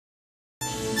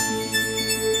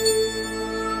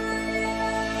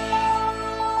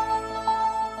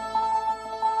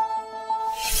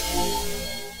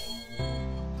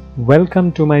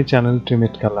Welcome to my channel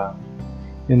Trimit Kala.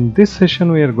 In this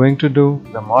session we are going to do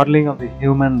the modeling of the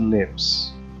human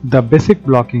lips. The basic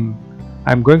blocking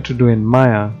I am going to do in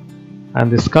Maya,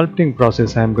 and the sculpting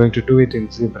process I am going to do it in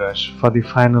ZBrush for the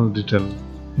final detail.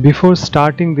 Before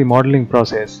starting the modeling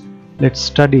process, let's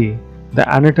study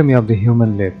the anatomy of the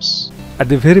human lips. At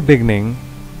the very beginning,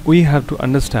 we have to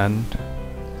understand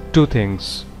two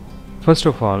things. First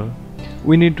of all,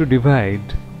 we need to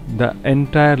divide the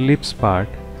entire lips part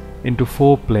into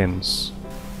 4 planes.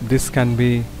 This can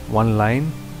be one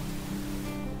line,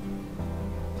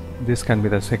 this can be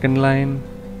the second line,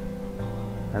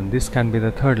 and this can be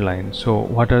the third line. So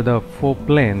what are the 4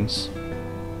 planes?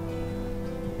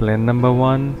 Plane number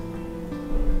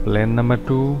 1, plane number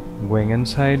 2 going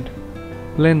inside,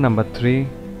 plane number 3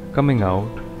 coming out,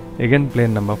 again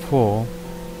plane number 4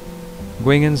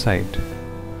 going inside.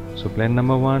 So plane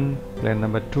number 1, plane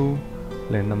number 2,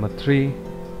 plane number 3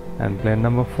 and plane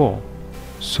number 4.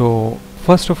 So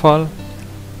first of all,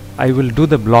 I will do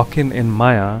the blocking in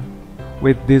Maya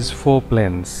with these 4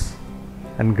 planes,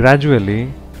 and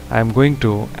gradually I am going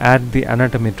to add the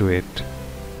anatomy to it.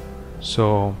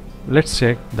 So let's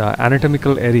check the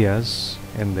anatomical areas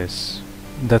in this.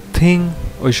 The thing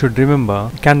we should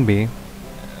remember can be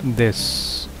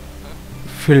this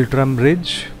Philtrum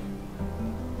Ridge.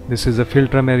 This is a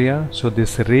Philtrum area, so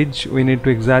this ridge we need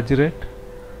to exaggerate.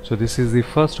 So this is the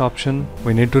first option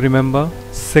we need to remember.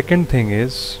 Second thing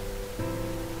is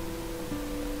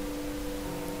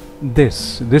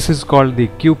this is called the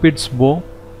Cupid's bow.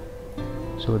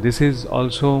 So this is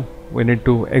also we need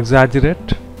to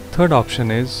exaggerate. Third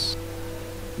option is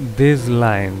these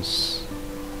lines,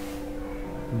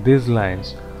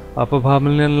 upper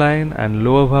vermilion line and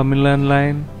lower vermilion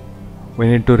line. We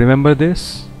need to remember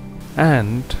this,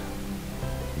 and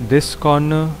this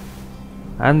corner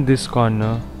and this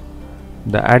corner,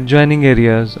 the adjoining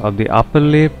areas of the upper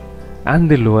lip and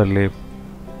the lower lip,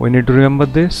 we need to remember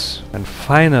this. And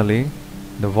finally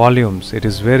the volumes, it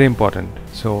is very important.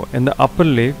 So in the upper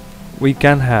lip we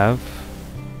can have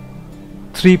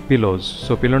 3 pillows.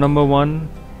 So pillow number 1,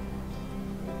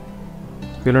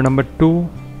 pillow number 2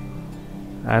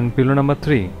 and pillow number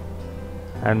 3.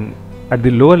 And at the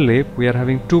lower lip we are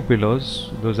having 2 pillows,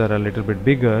 those are a little bit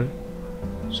bigger.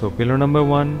 So pillow number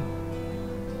 1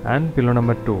 and pillow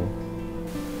number 2.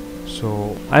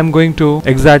 So I am going to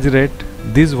exaggerate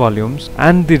these volumes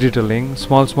and the detailing,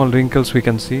 small wrinkles we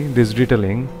can see, this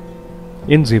detailing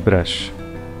in ZBrush.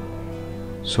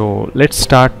 So let's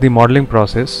start the modeling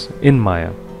process in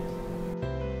Maya.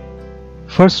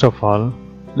 First of all,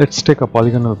 let's take a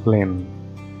polygonal plane,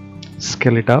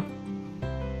 scale it up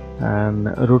and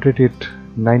rotate it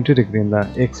 90 degrees in the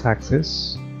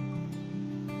x-axis.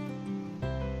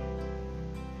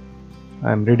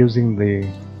 I am reducing the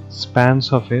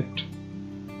spans of it,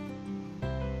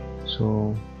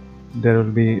 so there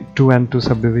will be 2 and 2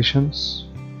 subdivisions.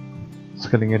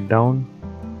 Scaling it down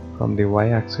from the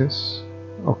y-axis.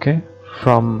 Okay,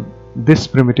 from this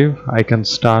primitive I can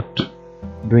start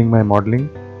doing my modeling.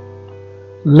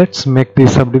 Let's make the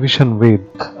subdivision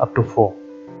width up to 4.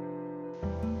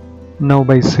 Now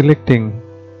by selecting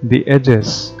the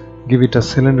edges, give it a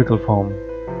cylindrical form.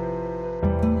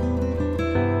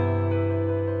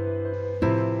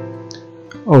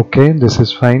 Okay, this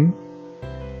is fine.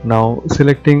 Now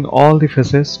selecting all the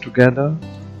faces together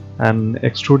and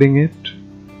extruding it,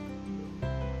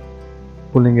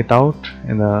 pulling it out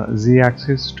in the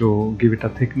z-axis to give it a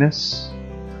thickness.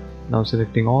 Now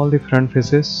selecting all the front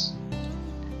faces,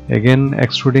 again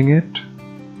extruding it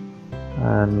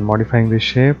and modifying the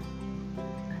shape,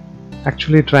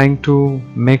 actually trying to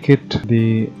make it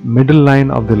the middle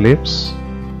line of the lips.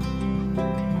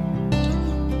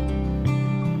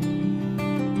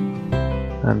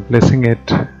 And placing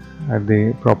it at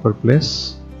the proper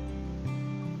place.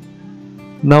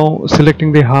 Now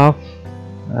selecting the half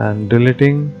and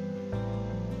deleting,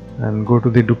 and go to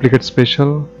the duplicate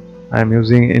special. I am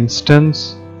using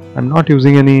instance, I am not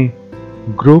using any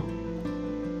group,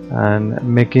 and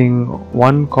making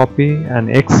one copy, and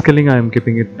X scaling I am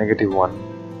keeping it -1.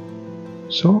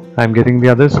 So I am getting the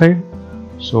other side.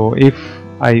 So if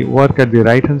I work at the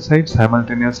right hand side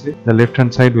simultaneously, the left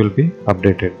hand side will be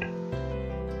updated.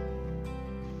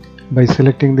 By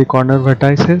selecting the corner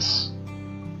vertices,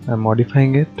 I am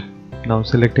modifying it. Now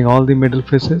selecting all the middle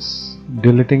faces,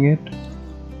 deleting it,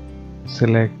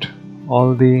 select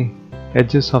all the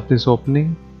edges of this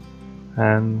opening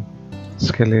and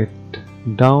scale it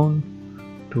down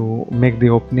to make the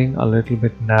opening a little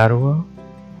bit narrower.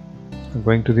 I'm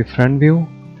going to the front view,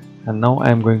 and now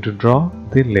I am going to draw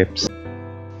the lips.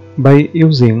 By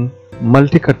using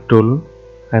multi-cut tool,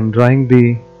 I am drawing the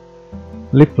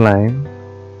lip line.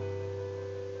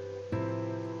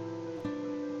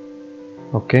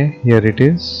 Okay, here it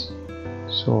is.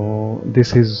 So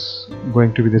this is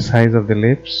going to be the size of the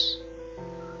lips.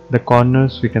 The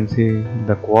corners, we can see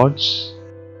the quads.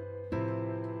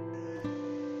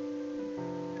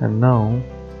 And now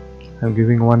I'm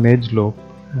giving one edge loop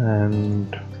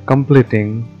and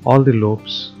completing all the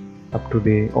loops up to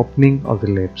the opening of the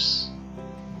lips.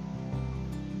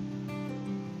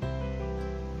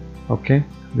 Okay,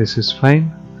 this is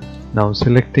fine. Now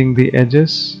selecting the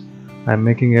edges, I'm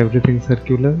making everything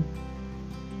circular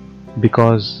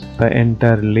because the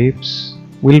entire lips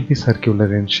will be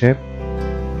circular in shape.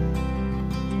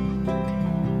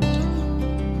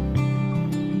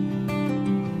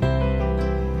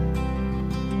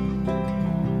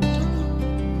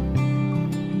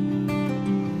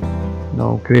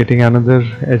 Now creating another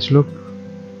edge loop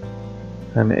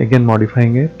and again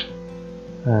modifying it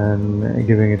and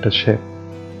giving it a shape.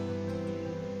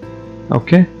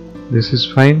 Okay, this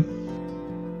is fine.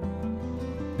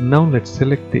 Now let's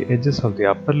select the edges of the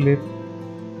upper lip,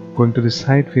 going to the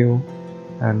side view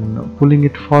and pulling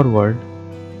it forward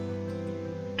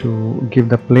to give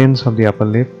the planes of the upper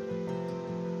lip.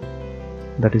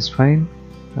 That is fine,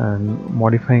 and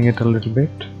modifying it a little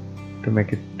bit to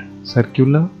make it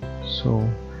circular. So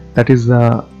that is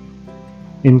the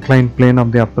inclined plane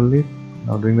of the upper lip.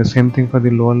 Now doing the same thing for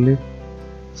the lower lip,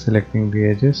 selecting the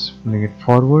edges, pulling it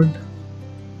forward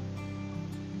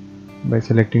by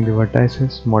selecting the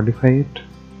vertices, modify it.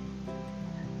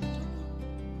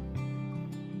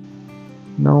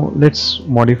 Now let's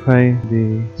modify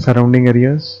the surrounding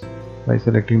areas by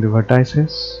selecting the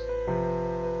vertices.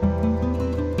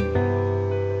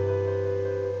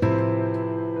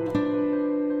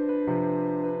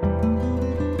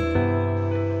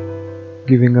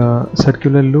 Giving a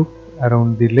circular loop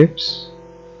around the lips.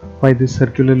 Why this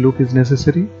circular loop is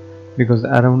necessary? Because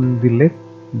around the lip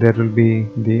there will be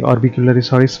the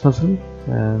orbicularis oris muscle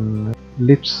and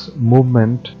lips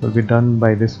movement will be done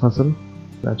by this muscle.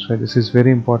 That's why this is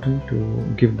very important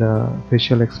to give the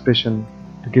facial expression,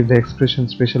 to give the expression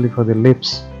especially for the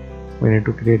lips. We need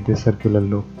to create this circular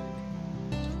loop.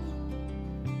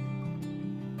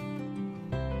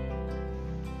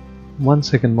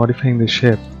 Once again modifying the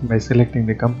shape by selecting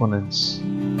the components.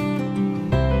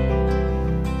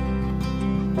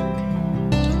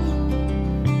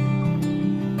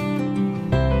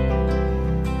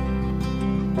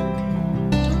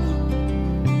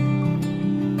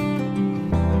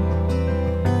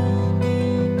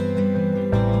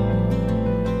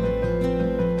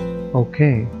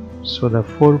 Okay, so the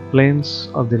 4 planes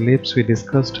of the lips we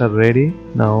discussed are ready.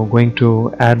 Now going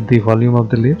to add the volume of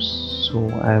the lips. So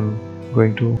I am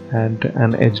going to add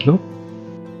an edge loop.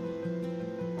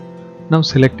 Now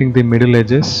selecting the middle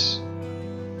edges,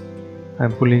 I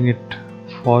am pulling it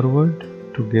forward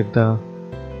to give the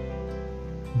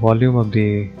volume of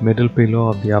the middle pillow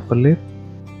of the upper lip.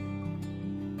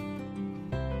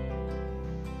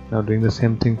 Now doing the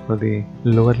same thing for the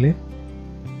lower lip.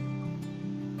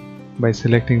 By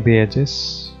selecting the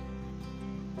edges,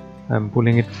 I am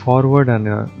pulling it forward and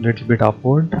a little bit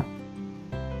upward,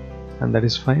 and that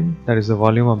is fine. That is the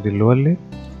volume of the lower lip,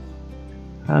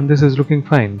 and this is looking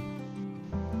fine.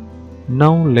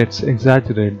 Now let's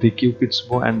exaggerate the Cupid's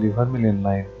bow and the vermilion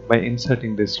line by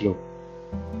inserting this loop.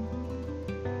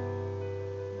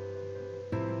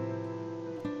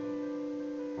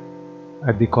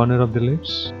 At the corner of the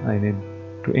lips, I need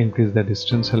to increase the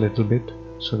distance a little bit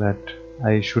so that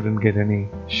I shouldn't get any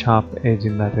sharp edge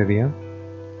in that area.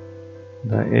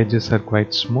 The edges are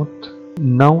quite smooth.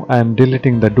 Now I am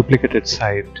deleting the duplicated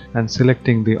side and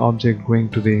selecting the object going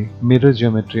to the mirror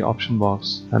geometry option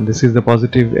box, and this is the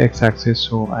positive x-axis,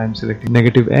 so I am selecting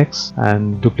negative x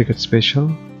and duplicate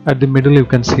spatial. At the middle you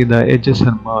can see the edges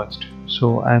are merged,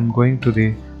 so I am going to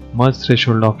the merge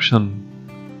threshold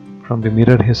option from the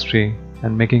mirror history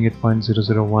and making it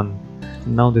 0.001.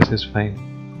 Now this is fine.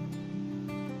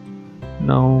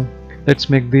 Now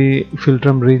let's make the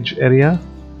Philtrum Ridge area,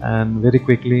 and very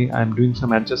quickly I am doing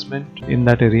some adjustment in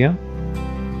that area.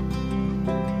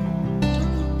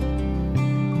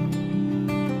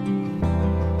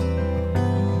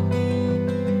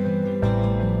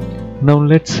 Now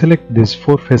let's select these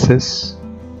 4 faces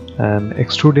and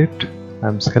extrude it. I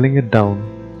am scaling it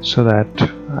down so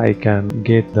that I can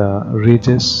get the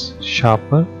ridges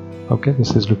sharper. Okay,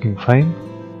 this is looking fine.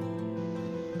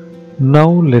 Now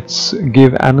let's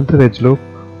give another edge loop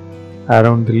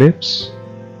around the lips,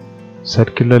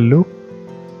 circular loop,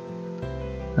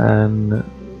 and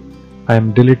I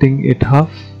am deleting it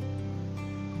half.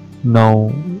 Now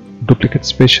duplicate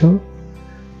spatial,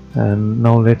 and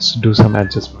now let's do some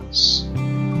adjustments.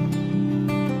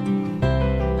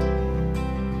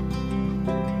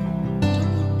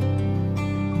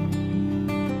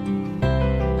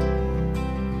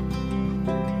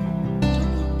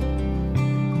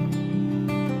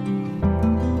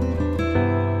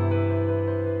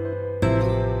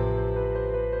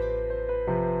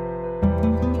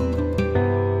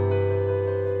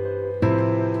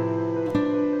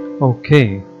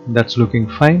 Okay, that's looking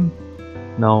fine.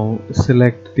 Now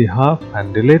select the half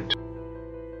and delete.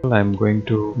 I'm going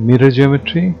to mirror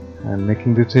geometry and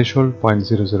making the threshold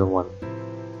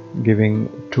 0.001,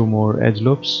 giving 2 more edge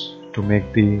loops to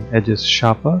make the edges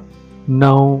sharper.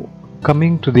 Now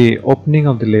coming to the opening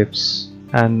of the lips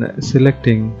and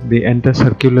selecting the entire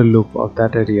circular loop of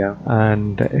that area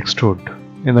and extrude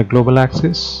in the global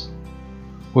axis,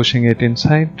 pushing it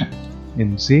inside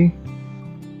in Z,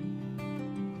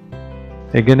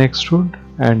 again extrude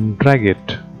and drag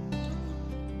it.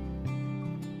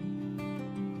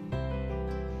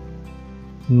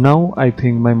 Now I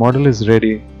think my model is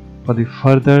ready for the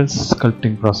further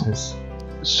sculpting process.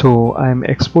 So I am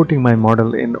exporting my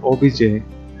model in OBJ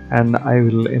and I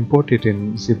will import it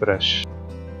in ZBrush.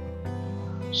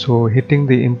 So hitting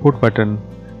the import button,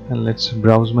 and let's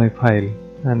browse my file,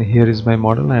 and here is my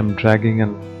model. I am dragging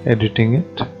and editing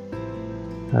it,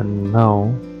 and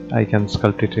now I can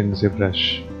sculpt it in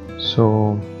ZBrush.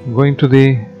 So going to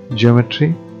the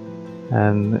geometry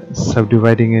and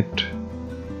subdividing it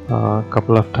a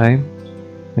couple of times,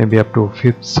 maybe up to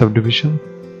 5th subdivision,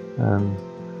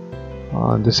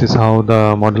 and this is how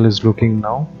the model is looking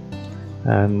now,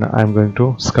 and I'm going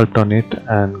to sculpt on it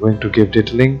and going to give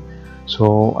detailing.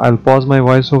 So I'll pause my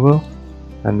voiceover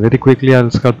and very quickly I'll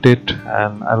sculpt it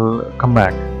and I'll come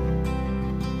back.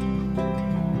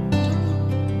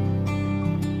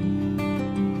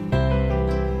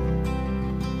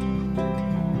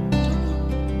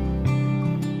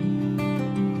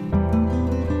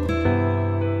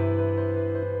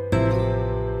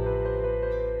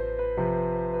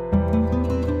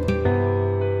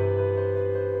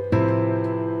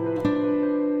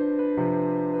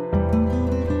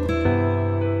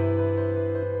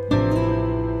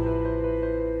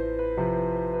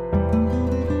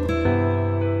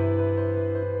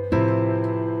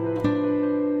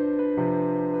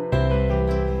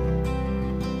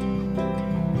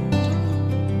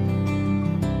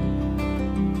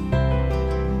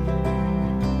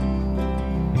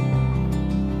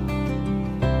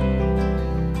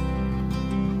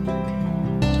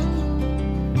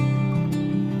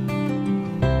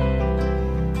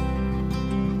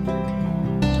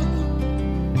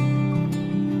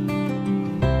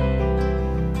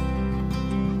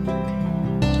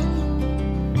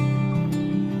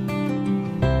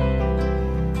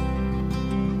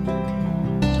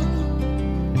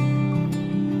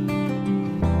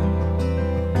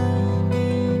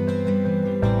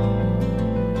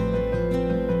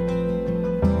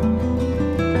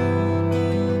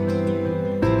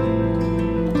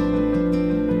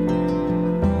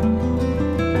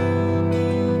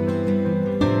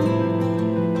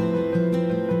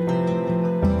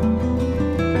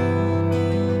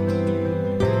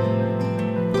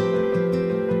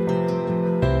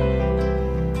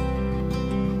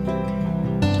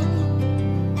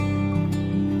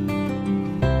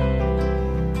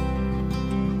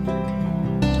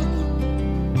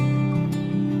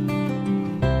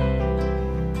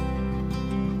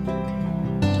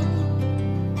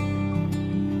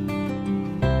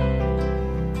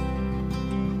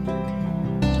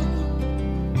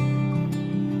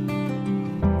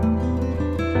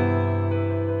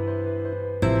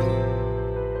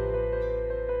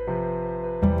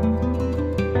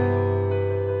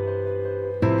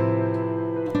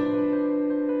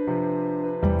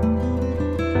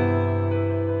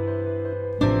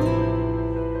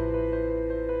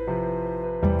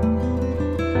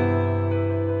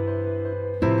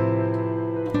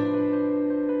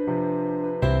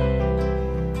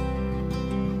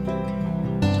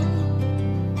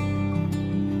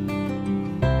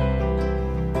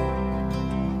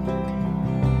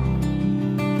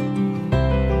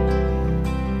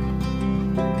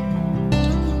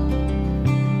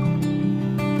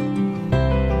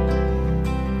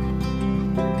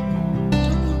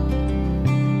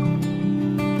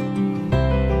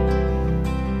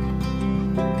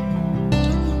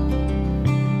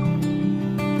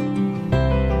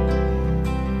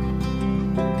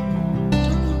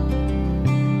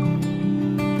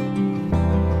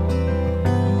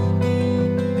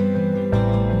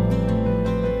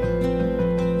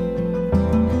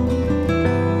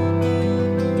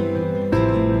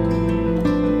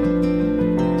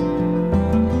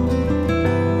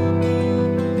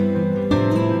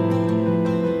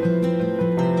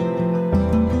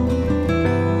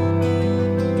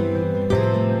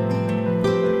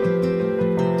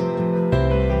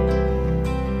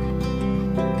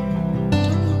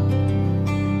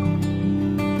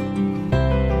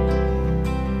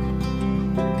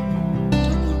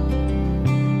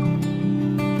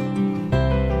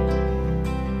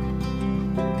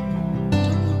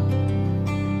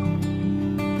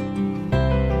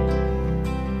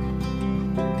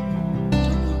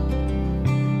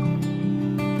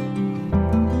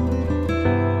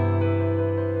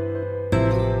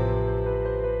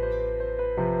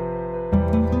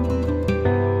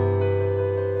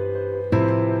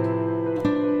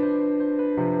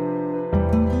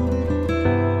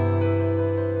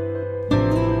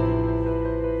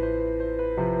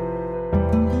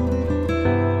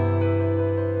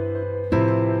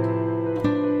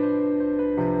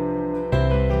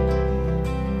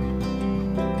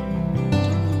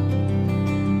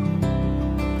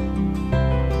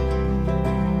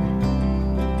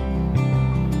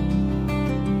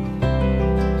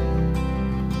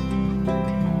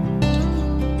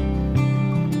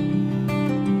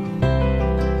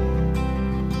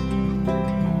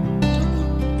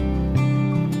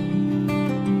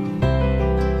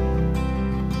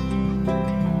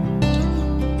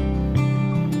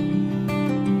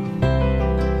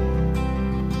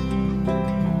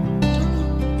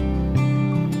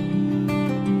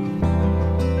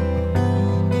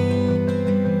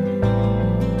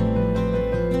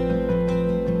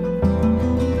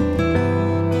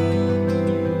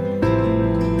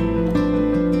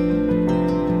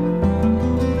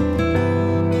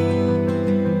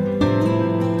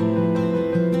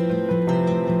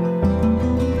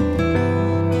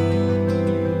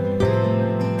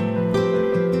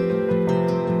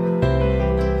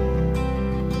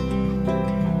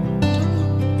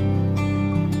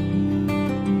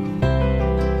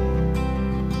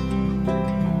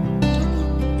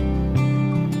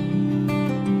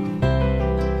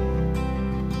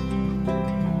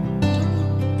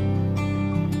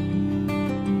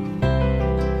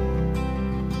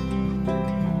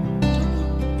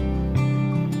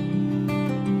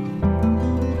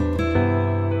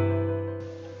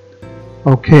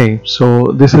 Okay,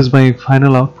 so this is my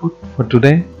final output for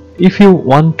today. If you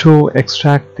want to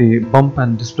extract the bump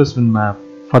and displacement map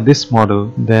for this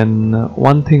model, then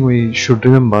one thing we should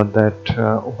remember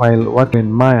that while working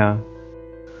in Maya,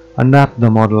 unwrap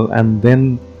the model and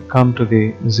then come to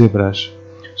the ZBrush.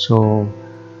 So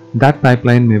that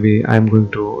pipeline maybe I'm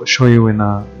going to show you in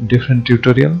a different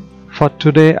tutorial. For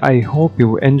today, I hope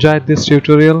you enjoyed this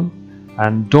tutorial,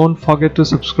 and don't forget to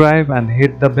subscribe and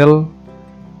hit the bell,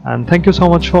 and thank you so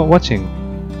much for watching.